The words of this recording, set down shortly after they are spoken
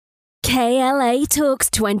KLA Talks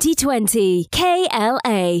 2020.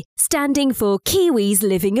 KLA, standing for Kiwis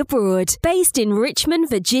Living Abroad, based in Richmond,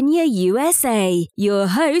 Virginia, USA. Your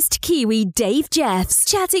host, Kiwi Dave Jeffs,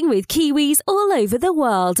 chatting with Kiwis all over the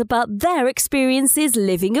world about their experiences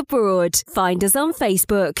living abroad. Find us on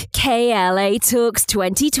Facebook, KLA Talks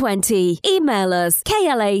 2020. Email us,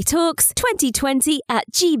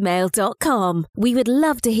 klatalks2020@gmail.com. We would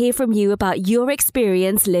love to hear from you about your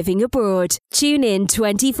experience living abroad. Tune in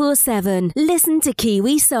 24/7. Listen to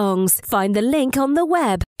Kiwi songs. Find the link on the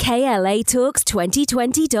web,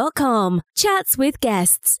 klatalks2020.com. Chats with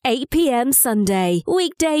guests, 8 p.m. Sunday.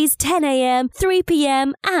 Weekdays 10 a.m., 3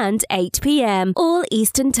 p.m. and 8 p.m. All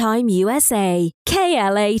Eastern Time USA.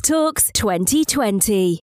 KLA Talks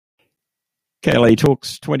 2020. KLA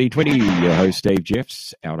Talks 2020, your host Dave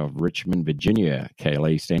Jeffs out of Richmond, Virginia.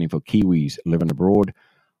 KLA standing for Kiwis Living Abroad.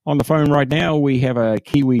 On the phone right now, we have a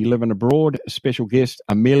Kiwi living abroad, special guest,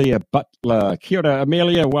 Amelia Butler. Kia ora,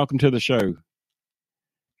 Amelia. Welcome to the show.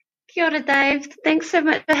 Kia ora, Dave. Thanks so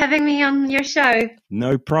much for having me on your show.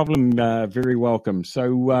 No problem. Very welcome.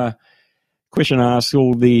 So, question I ask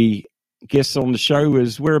all the guests on the show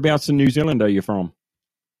is, whereabouts in New Zealand are you from?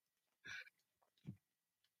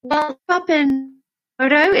 Well, up in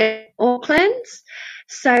Auckland.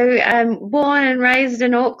 So, born and raised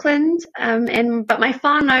in Auckland, but my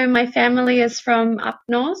whānau, my family is from up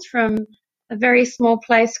north, from a very small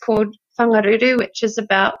place called Whangaruru, which is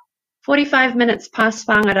about 45 minutes past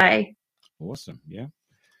Whangarei. Awesome, yeah.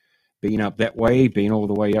 Been up that way, been all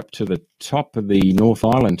the way up to the top of the North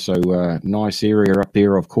Island, so nice area up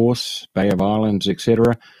there, of course, Bay of Islands,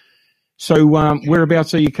 etc. So,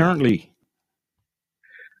 whereabouts are you currently?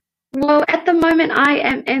 Well, at the moment I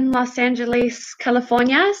am in Los Angeles,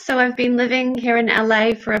 California, so I've been living here in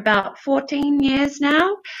LA for about 14 years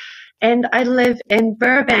now, and I live in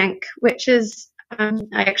Burbank, which is, I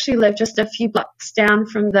actually live just a few blocks down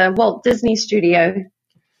from the Walt Disney Studio.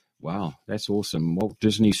 Wow, that's awesome. Walt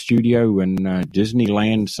Disney Studio and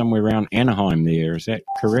Disneyland somewhere around Anaheim there, is that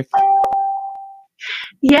correct?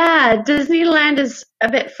 Yeah, Disneyland is a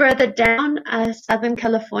bit further down, Southern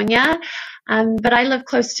California. But I live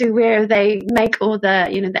close to where they make all the,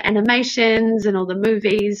 the animations and all the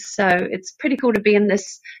movies. So it's pretty cool to be in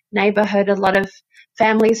this neighborhood. A lot of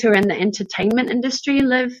families who are in the entertainment industry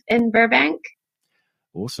live in Burbank.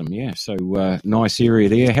 Awesome. Yeah. So, nice area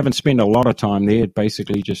there. Haven't spent a lot of time there.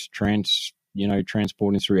 Basically just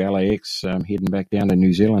transporting through LAX, heading back down to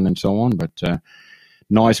New Zealand and so on. But,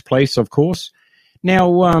 nice place, of course.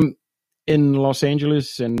 Now, in Los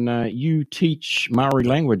Angeles, and you teach Maori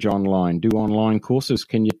language online, do online courses.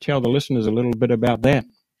 Can you tell the listeners a little bit about that?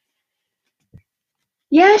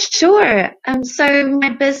 Yeah, sure. So my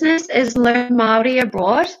business is Learn Maori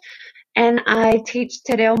Abroad, and I teach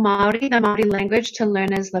Te Reo Maori, the Maori language, to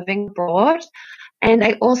learners living abroad. And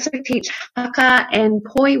I also teach haka and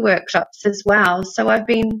poi workshops as well. So I've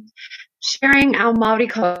been sharing our Maori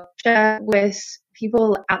culture with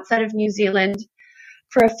people outside of New Zealand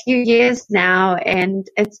for a few years now, and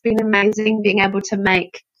it's been amazing being able to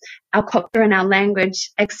make our culture and our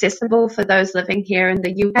language accessible for those living here in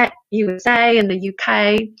the USA and the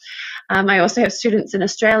UK. I also have students in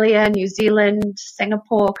Australia, New Zealand,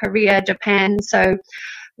 Singapore, Korea, Japan. So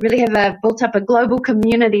really have built up a global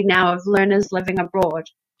community now of learners living abroad.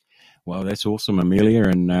 Well, that's awesome, Amelia,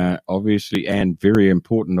 and obviously, and very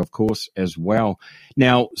important, of course, as well.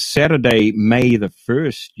 Now, Saturday, May the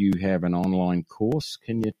 1st, you have an online course.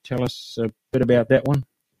 Can you tell us a bit about that one?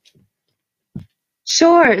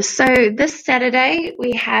 Sure. So this Saturday,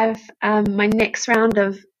 we have my next round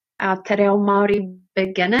of our Te Reo Māori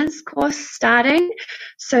beginners course starting.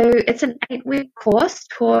 So it's an 8-week course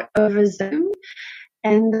taught over Zoom.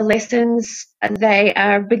 And the lessons, they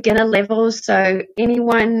are beginner levels, so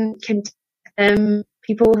anyone can take them,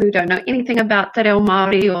 people who don't know anything about Te Reo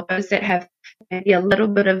Māori or those that have maybe a little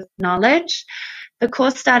bit of knowledge. The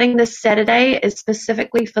course starting this Saturday is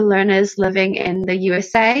specifically for learners living in the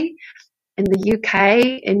USA, in the UK,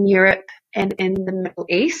 in Europe, and in the Middle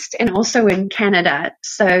East, and also in Canada.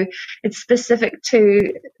 So it's specific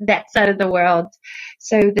to that side of the world.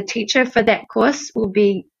 So the teacher for that course will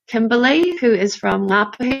be Kimberly, who is from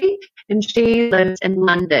Ngāpuhi, and she lives in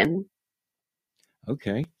London.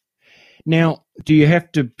 Okay. Now, do you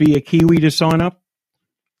have to be a Kiwi to sign up?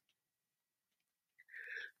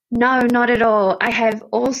 No, not at all. I have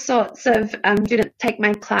all sorts of students take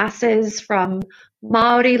my classes, from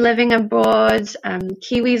Māori living abroad,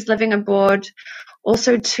 Kiwis living abroad,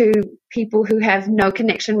 also to people who have no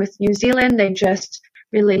connection with New Zealand. They just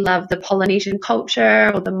really love the Polynesian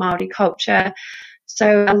culture or the Māori culture.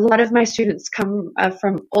 So a lot of my students come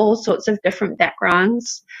from all sorts of different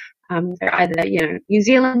backgrounds. They're either, New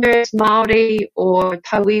Zealanders, Māori, or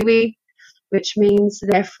Tauiwi, which means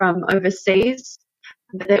they're from overseas.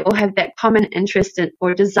 But they all have that common interest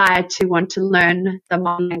or desire to want to learn the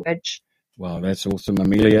Māori language. Wow, that's awesome,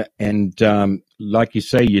 Amelia. And like you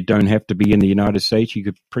say, you don't have to be in the United States. You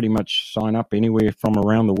could pretty much sign up anywhere from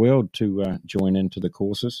around the world to join into the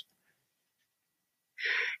courses.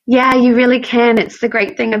 Yeah, you really can. It's the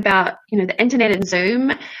great thing about, the internet and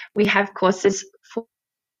Zoom. We have courses for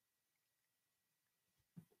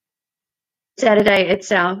Saturday.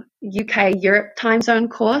 It's our UK Europe time zone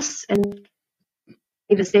course, and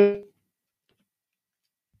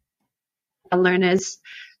our learners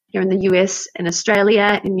here in the US, in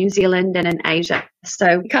Australia, in New Zealand, and in Asia.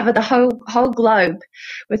 So we cover the whole globe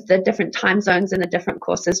with the different time zones and the different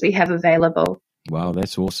courses we have available. Wow,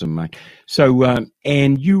 that's awesome, mate. So,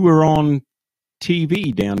 and you were on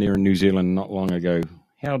TV down there in New Zealand not long ago.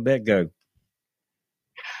 How'd that go?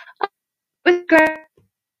 It was great.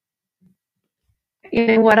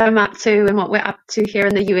 What I'm up to and what we're up to here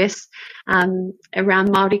in the US around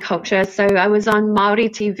Māori culture. So I was on Māori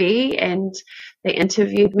TV, and they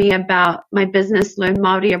interviewed me about my business, Learn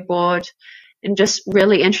Māori Abroad, and just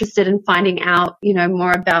really interested in finding out,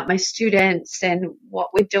 more about my students and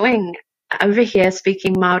what we're doing over here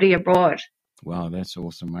speaking Māori abroad. Wow, that's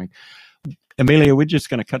awesome, mate. Amelia, we're just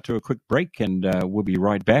going to cut to a quick break, and we'll be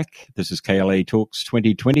right back. This is KLA Talks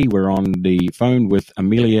 2020. We're on the phone with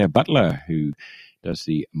Amelia Butler, who does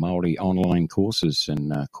the Māori online courses,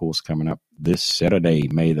 and course coming up this Saturday,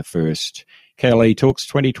 May the 1st. KLA Talks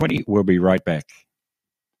 2020. We'll be right back.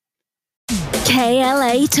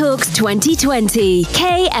 KLA Talks 2020.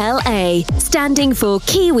 KLA, standing for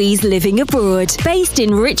Kiwis Living Abroad, based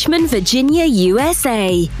in Richmond, Virginia,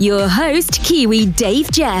 USA. Your host, Kiwi Dave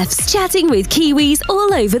Jeffs, chatting with Kiwis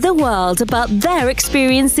all over the world about their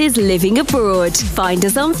experiences living abroad. Find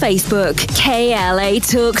us on Facebook, KLA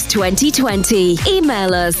Talks 2020.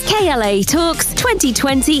 Email us,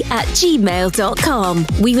 klatalks2020@gmail.com.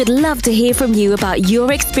 We would love to hear from you about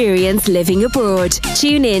your experience living abroad.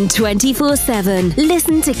 Tune in 24/7.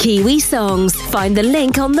 Listen to Kiwi songs. Find the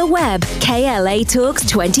link on the web,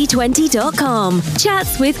 klatalks2020.com.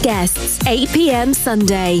 Chats with guests, 8 p.m.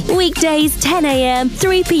 Sunday. Weekdays, 10 a.m.,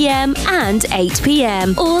 3 p.m. and 8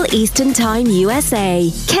 p.m. All Eastern Time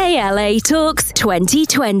USA. KLA Talks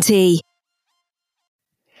 2020.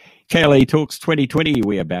 KLA Talks 2020.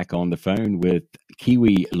 We are back on the phone with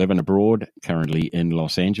Kiwi living abroad, currently in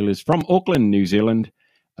Los Angeles, from Auckland, New Zealand,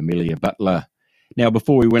 Amelia Butler. Now,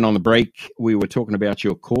 before we went on the break, we were talking about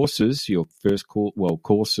your courses. Your first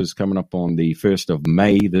course is coming up on the 1st of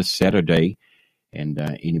May, this Saturday, and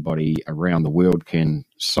anybody around the world can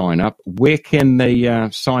sign up. Where can they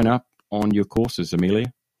sign up on your courses,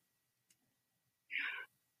 Amelia?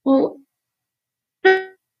 Well,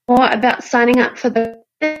 more about signing up for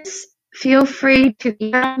this, feel free to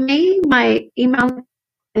email me. My email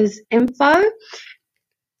is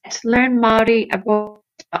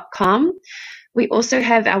info@learnmaoriabroad.com. We also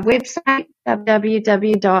have our website,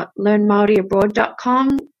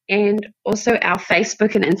 www.learnmaoriabroad.com, and also our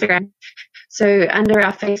Facebook and Instagram. So under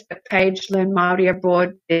our Facebook page, Learn Māori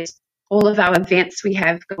Abroad, there's all of our events we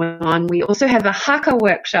have going on. We also have a haka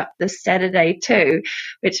workshop this Saturday too,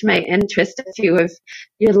 which may interest a few of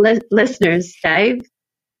your listeners, Dave.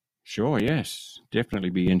 Sure, yes.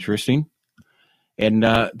 Definitely be interesting. And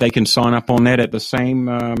they can sign up on that at the same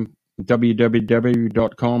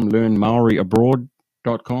www.com,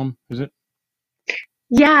 learnmaoriabroad.com, is it?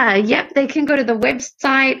 Yeah, yep. They can go to the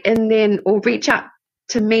website or reach out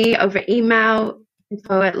to me over email,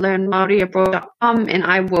 info@learnmaoriabroad.com, and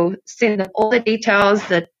I will send them all the details,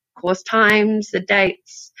 the course times, the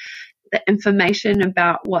dates, the information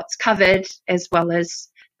about what's covered, as well as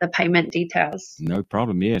the payment details. No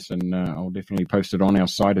problem, yes. And I'll definitely post it on our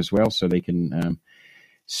site as well so they can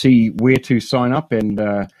see where to sign up, and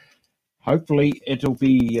hopefully it'll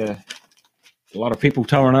be a lot of people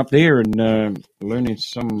turning up there and learning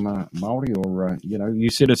some Māori, or, you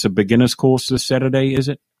said it's a beginner's course this Saturday, is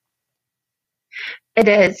it? It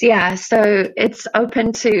is, yeah. So it's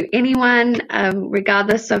open to anyone,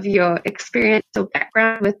 regardless of your experience or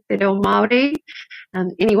background with Te Reo Māori.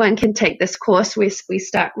 Anyone can take this course. We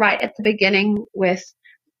start right at the beginning with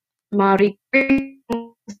Māori greetings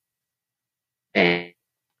and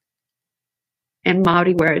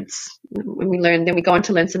Māori words. When we learn, then we go on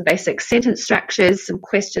to learn some basic sentence structures, some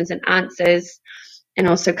questions and answers, and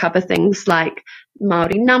also cover things like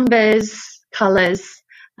Māori numbers, colours.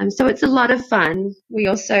 So it's a lot of fun. We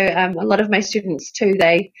also, a lot of my students too,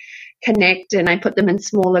 they connect, and I put them in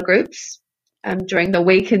smaller groups during the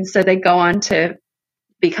week, and so they go on to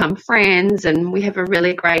become friends, and we have a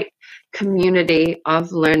really great community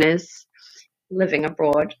of learners living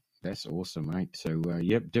abroad. That's awesome, mate. So,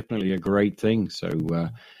 yep, definitely a great thing. So,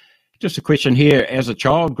 just a question here. As a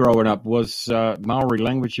child growing up, was Maori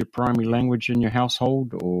language your primary language in your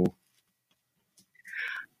household, or?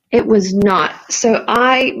 It was not. So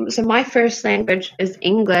my first language is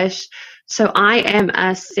English. So I am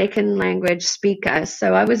a second language speaker.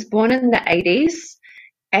 So I was born in the 80s,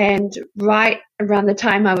 and right around the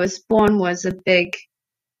time I was born was a big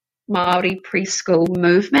Maori preschool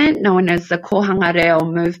movement known as the Kohanga Reo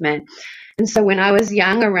movement. And so when I was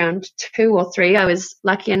young, around 2 or 3, I was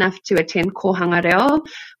lucky enough to attend Kohanga Reo,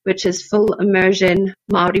 which is full immersion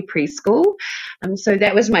Maori preschool. So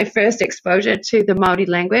that was my first exposure to the Maori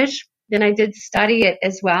language. Then I did study it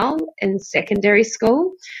as well in secondary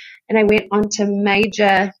school, and I went on to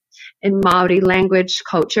major in Maori language,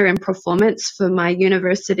 culture and performance for my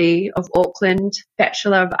University of Auckland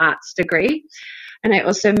Bachelor of Arts degree. And I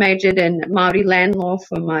also majored in Maori land law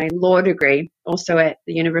for my law degree, also at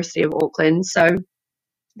the University of Auckland. So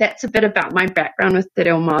that's a bit about my background with Te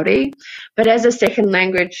Reo Māori. But as a second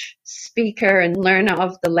language speaker and learner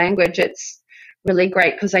of the language, it's really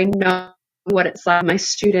great because I know what it's like for my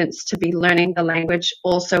students to be learning the language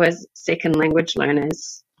also as second language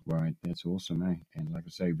learners. Right, that's awesome, eh? And like I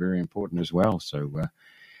say, very important as well. So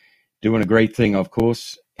doing a great thing, of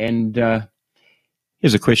course. And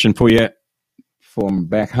here's a question for you from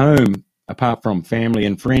back home. Apart from family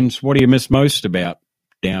and friends, what do you miss most about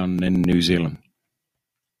down in New Zealand?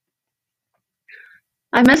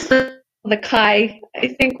 I miss the kai. I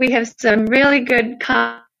think we have some really good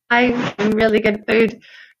kai and really good food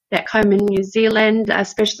back home in New Zealand,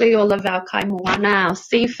 especially all of our kai moana, our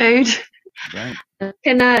seafood. Right.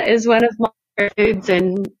 Pina is one of my favorite foods,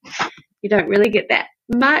 and you don't really get that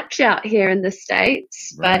much out here in the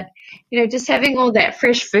States. Right. But, just having all that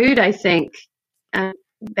fresh food, I think,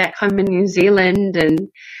 back home in New Zealand, and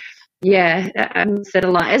yeah, I miss it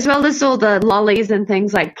a lot, as well as all the lollies and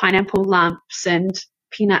things like pineapple lumps and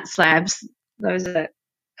peanut slabs. Those are a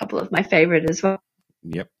couple of my favorite as well.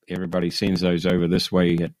 Yep, everybody sends those over this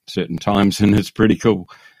way at certain times, and it's pretty cool.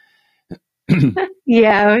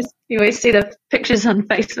 Yeah, you always see the pictures on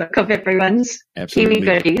Facebook of everyone's Absolutely. Kiwi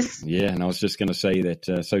goodies. Yeah, and I was just going to say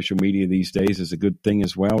that social media these days is a good thing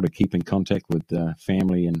as well to keep in contact with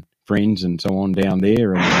family and friends and so on down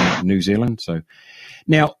there in New Zealand. So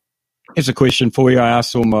now, here's a question for you. I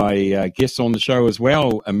asked all my guests on the show as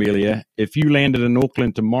well, Amelia. If you landed in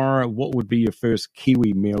Auckland tomorrow, what would be your first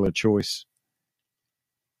Kiwi meal of choice?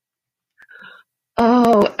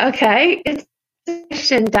 Oh, okay. It's a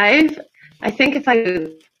question, Dave. I think if I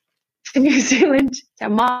go to New Zealand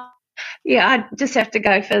tomorrow, I'd just have to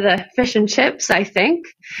go for the fish and chips, I think.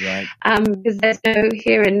 Right. Because there's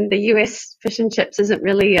here in the US, fish and chips isn't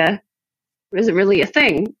really a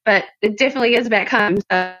thing, but it definitely is back home.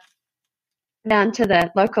 So down to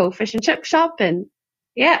the local fish and chip shop and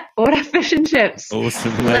order fish and chips.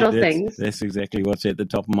 Awesome, little things. That's exactly what's at the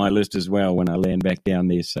top of my list as well when I land back down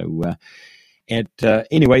there. So,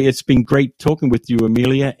 anyway, it's been great talking with you,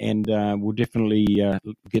 Amelia, and we'll definitely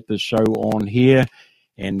get the show on here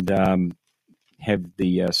and have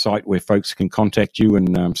the site where folks can contact you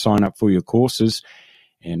and sign up for your courses.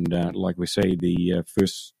 And like we say, the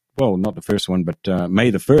not the first one, but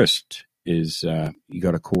May the 1st is you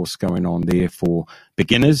got a course going on there for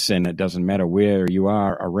beginners, and it doesn't matter where you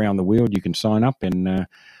are around the world, you can sign up and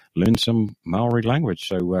learn some Maori language.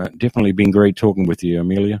 So definitely been great talking with you,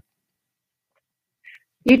 Amelia.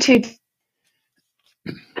 You too.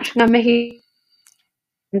 And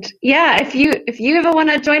if you ever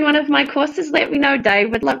want to join one of my courses, let me know,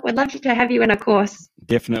 Dave. We'd love to have you in a course.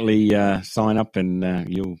 Definitely sign up, and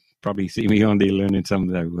you'll probably see me on there learning some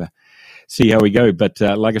of the. See how we go. But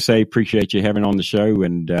like I say, appreciate you having on the show,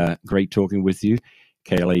 and great talking with you.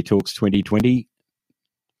 KLA Talks 2020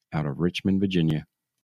 out of Richmond, Virginia.